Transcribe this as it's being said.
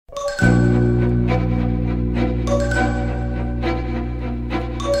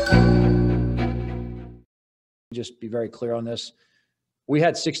just be very clear on this. We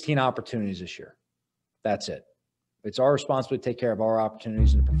had 16 opportunities this year. That's it. It's our responsibility to take care of our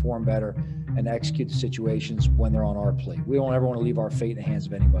opportunities and to perform better and execute the situations when they're on our plate. We don't ever want to leave our fate in the hands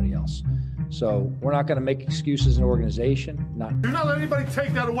of anybody else. So we're not going to make excuses as an organization. Do not let anybody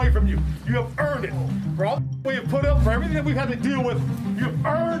take that away from you. You have earned it. For all we have put up, for everything that we've had to deal with, you have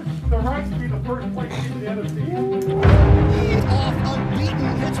earned the right to be the first place team in the NFC. Off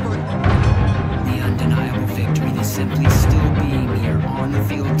unbeaten Pittsburgh. The undeniable victory that simply still being here on the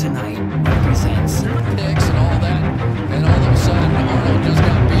field tonight represents picks and all that, and all of a sudden Arnold just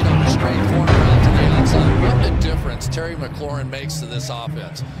got beat on a straight corner out to the outside. What a difference Terry McLaurin makes to this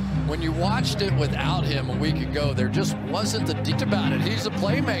offense. When you watched it without him a week ago, there just wasn't the deep about it. He's a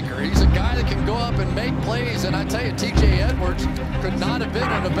playmaker. He's a guy that can go up and make plays, and I tell you, T.J. Edwards could not have been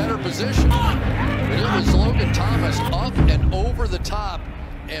in a better position. But it was Logan Thomas up and over the top,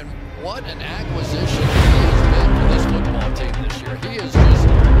 and what an acquisition he has been for this football team this year. He has just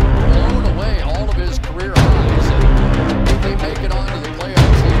blown away all of his career highs, and if they make it onto the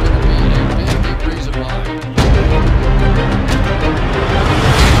playoffs, he's going to be a big reason why.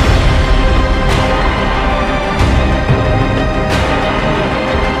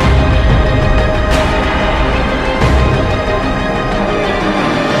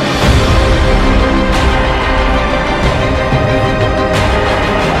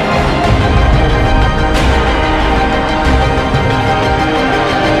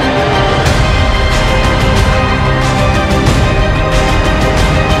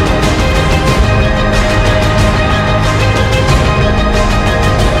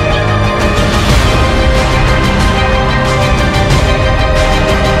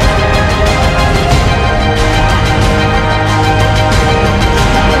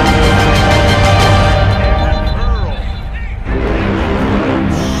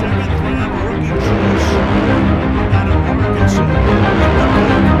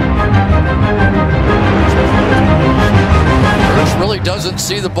 Doesn't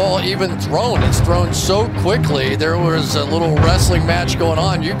see the ball even thrown. It's thrown so quickly. There was a little wrestling match going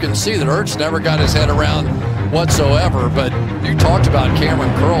on. You can see that Ertz never got his head around whatsoever, but you talked about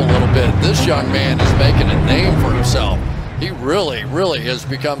Cameron Curl a little bit. This young man is making a name for himself. He really, really has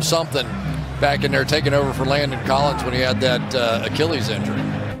become something back in there, taking over for Landon Collins when he had that Achilles injury.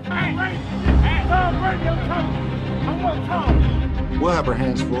 We'll have our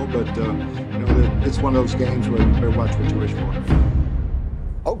hands full, but you know, it's one of those games where you better watch what you wish for.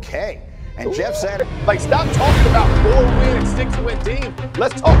 Okay. And Jeff said, like, stop talking about 4-win and 6-win team.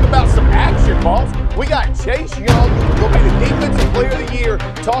 Let's talk about some action, boss. We got Chase Young, will be the defensive player of the year,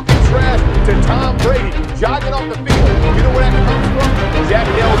 talking trash to Tom Brady, jogging off the field. You know where that comes from? Jack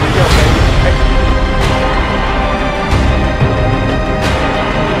Del Rio, baby.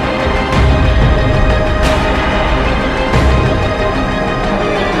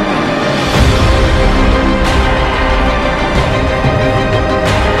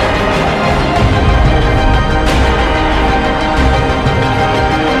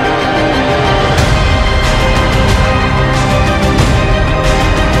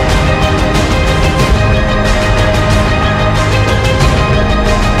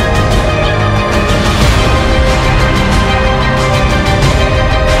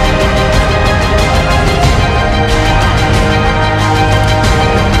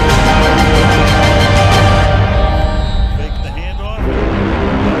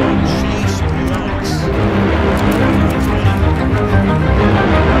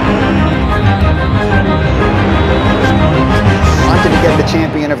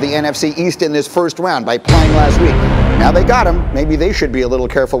 champion of the NFC East in this first round by playing last week. Now they got him. Maybe they should be a little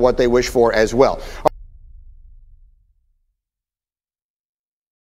careful what they wish for as well.